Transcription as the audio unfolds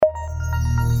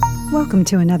Welcome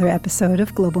to another episode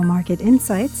of Global Market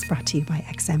Insights, brought to you by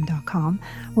XM.com,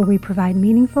 where we provide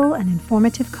meaningful and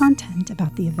informative content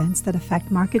about the events that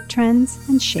affect market trends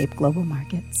and shape global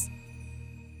markets.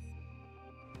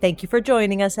 Thank you for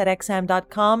joining us at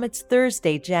XM.com. It's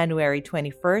Thursday, January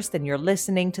 21st, and you're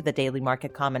listening to the Daily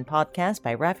Market Comment podcast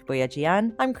by Rafi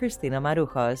Boyajian. I'm Cristina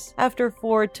Marujos. After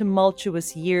 4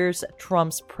 tumultuous years,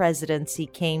 Trump's presidency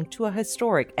came to a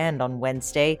historic end on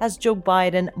Wednesday as Joe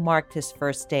Biden marked his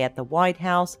first day at the White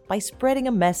House by spreading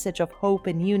a message of hope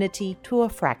and unity to a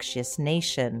fractious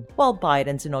nation. While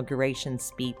Biden's inauguration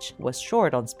speech was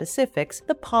short on specifics,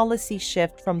 the policy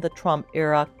shift from the Trump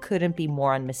era couldn't be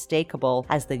more unmistakable,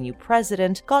 as the new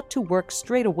president got to work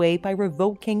straight away by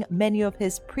revoking many of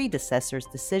his predecessors'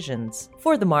 decisions.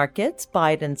 For the markets,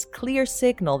 Biden's clear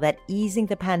signal that easing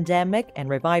the pandemic and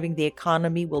reviving the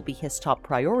economy will be his top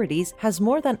priorities has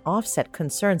more than offset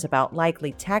concerns about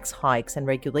likely tax hikes and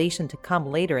regulation to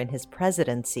come later in his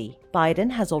presidency.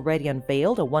 Biden has already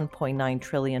unveiled a $1.9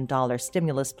 trillion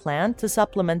stimulus plan to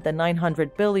supplement the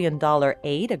 $900 billion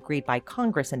aid agreed by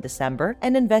Congress in December,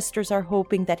 and investors are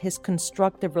hoping that his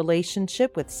constructive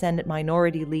relationship with Senate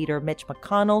Minority Leader Mitch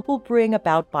McConnell will bring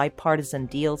about bipartisan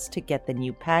deals to get the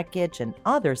new package and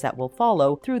others that will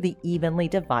follow through the evenly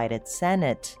divided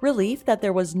Senate. Relief that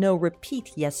there was no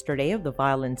repeat yesterday of the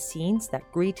violent scenes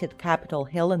that greeted Capitol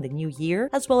Hill in the new year,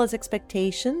 as well as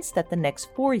expectations that the next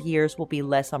 4 years will be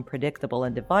less unpredictable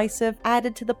and divisive,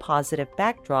 added to the positive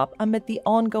backdrop amid the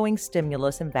ongoing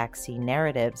stimulus and vaccine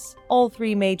narratives. All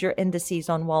three major indices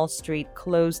on Wall Street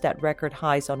closed at record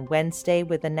highs on Wednesday,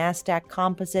 with the Nasdaq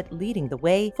Composite leading the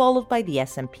way, followed by the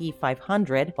S&P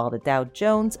 500, while the Dow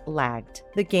Jones lagged.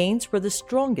 The gains were the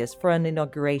strongest for an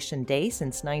inauguration day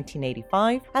since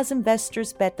 1985, as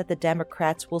investors bet that the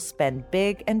Democrats will spend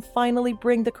big and finally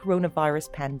bring the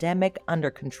coronavirus pandemic under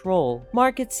control.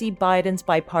 Markets see Biden's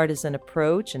bipartisan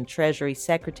approach and Treasury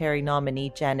Secretary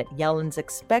nominee Janet Yellen's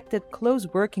expected close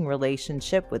working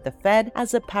relationship with the Fed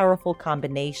as a powerful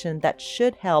combination that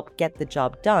should help get the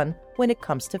job done when it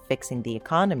comes to fixing the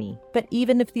economy. But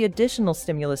even if the additional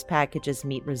stimulus packages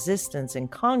meet resistance in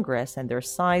Congress and their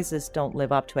sizes don't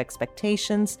live up to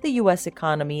expectations, the U.S.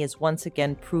 economy is once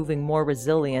again proving more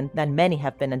resilient than many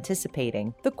have been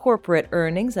anticipating. The corporate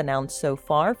earnings announced so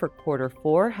far for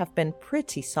Q4 have been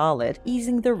pretty solid,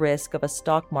 easing the risk of a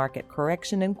stock market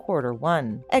correction in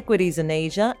Q1. Equities in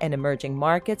Asia and emerging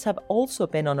markets have also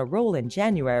been on a roll in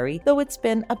January, though it's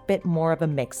been a bit more of a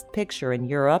mixed picture in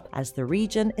Europe, as the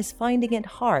region is finding it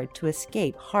hard to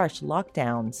escape harsh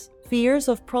lockdowns. Fears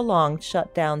of prolonged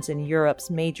shutdowns in Europe's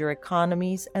major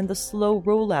economies and the slow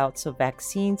rollouts of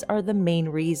vaccines are the main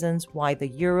reasons why the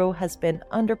euro has been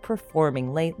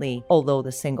underperforming lately, although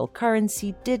the single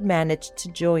currency did manage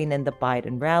to join in the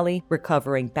Biden rally,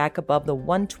 recovering back above the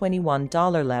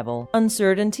 $121 level.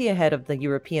 Uncertainty ahead of the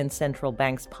European Central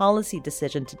Bank's policy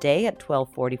decision today at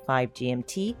 12:45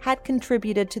 GMT had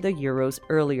contributed to the euro's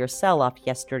earlier sell-off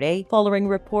yesterday, following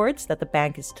reports that the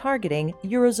bank is targeting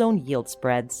eurozone yield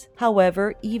spreads.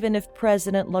 However, even if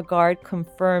President Lagarde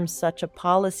confirms such a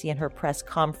policy in her press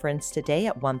conference today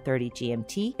at 1:30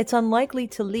 GMT, it's unlikely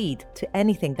to lead to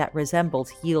anything that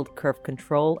resembles yield curve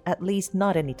control, at least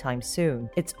not anytime soon.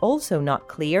 It's also not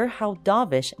clear how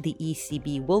dovish the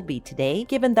ECB will be today,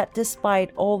 given that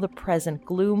despite all the present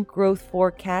gloom, growth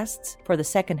forecasts for the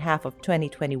second half of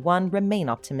 2021 remain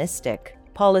optimistic.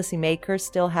 Policymakers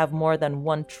still have more than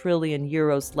 1 trillion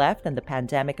euros left in the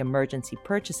pandemic emergency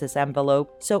purchases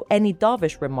envelope, so any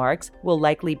dovish remarks will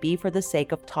likely be for the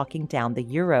sake of talking down the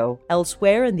euro.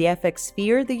 Elsewhere in the FX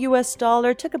sphere, the US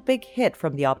dollar took a big hit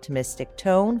from the optimistic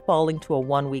tone, falling to a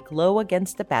one-week low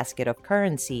against the basket of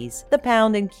currencies. The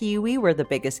pound and Kiwi were the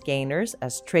biggest gainers,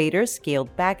 as traders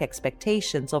scaled back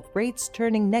expectations of rates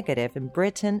turning negative in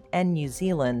Britain and New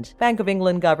Zealand. Bank of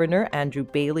England Governor Andrew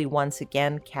Bailey once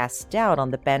again cast doubt on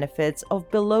the benefits of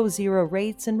below-zero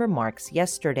rates in remarks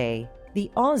yesterday. The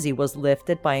Aussie was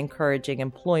lifted by encouraging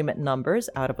employment numbers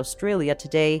out of Australia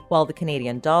today, while the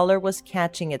Canadian dollar was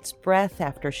catching its breath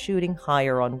after shooting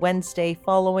higher on Wednesday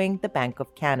following the Bank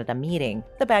of Canada meeting.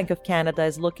 The Bank of Canada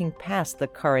is looking past the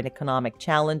current economic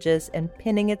challenges and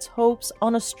pinning its hopes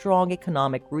on a strong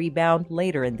economic rebound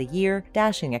later in the year,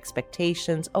 dashing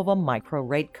expectations of a micro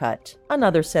rate cut.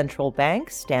 Another central bank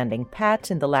standing pat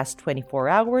in the last 24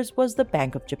 hours was the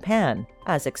Bank of Japan.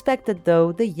 As expected,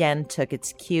 though, the yen took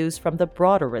its cues from the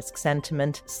broader risk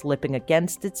sentiment, slipping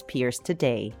against its peers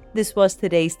today. This was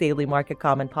today's Daily Market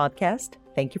Comment podcast.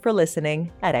 Thank you for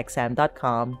listening at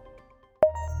XM.com.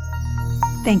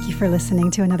 Thank you for listening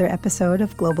to another episode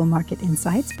of Global Market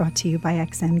Insights, brought to you by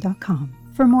XM.com.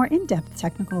 For more in-depth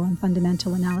technical and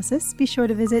fundamental analysis, be sure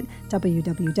to visit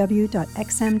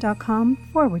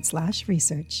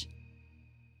www.xm.com/research.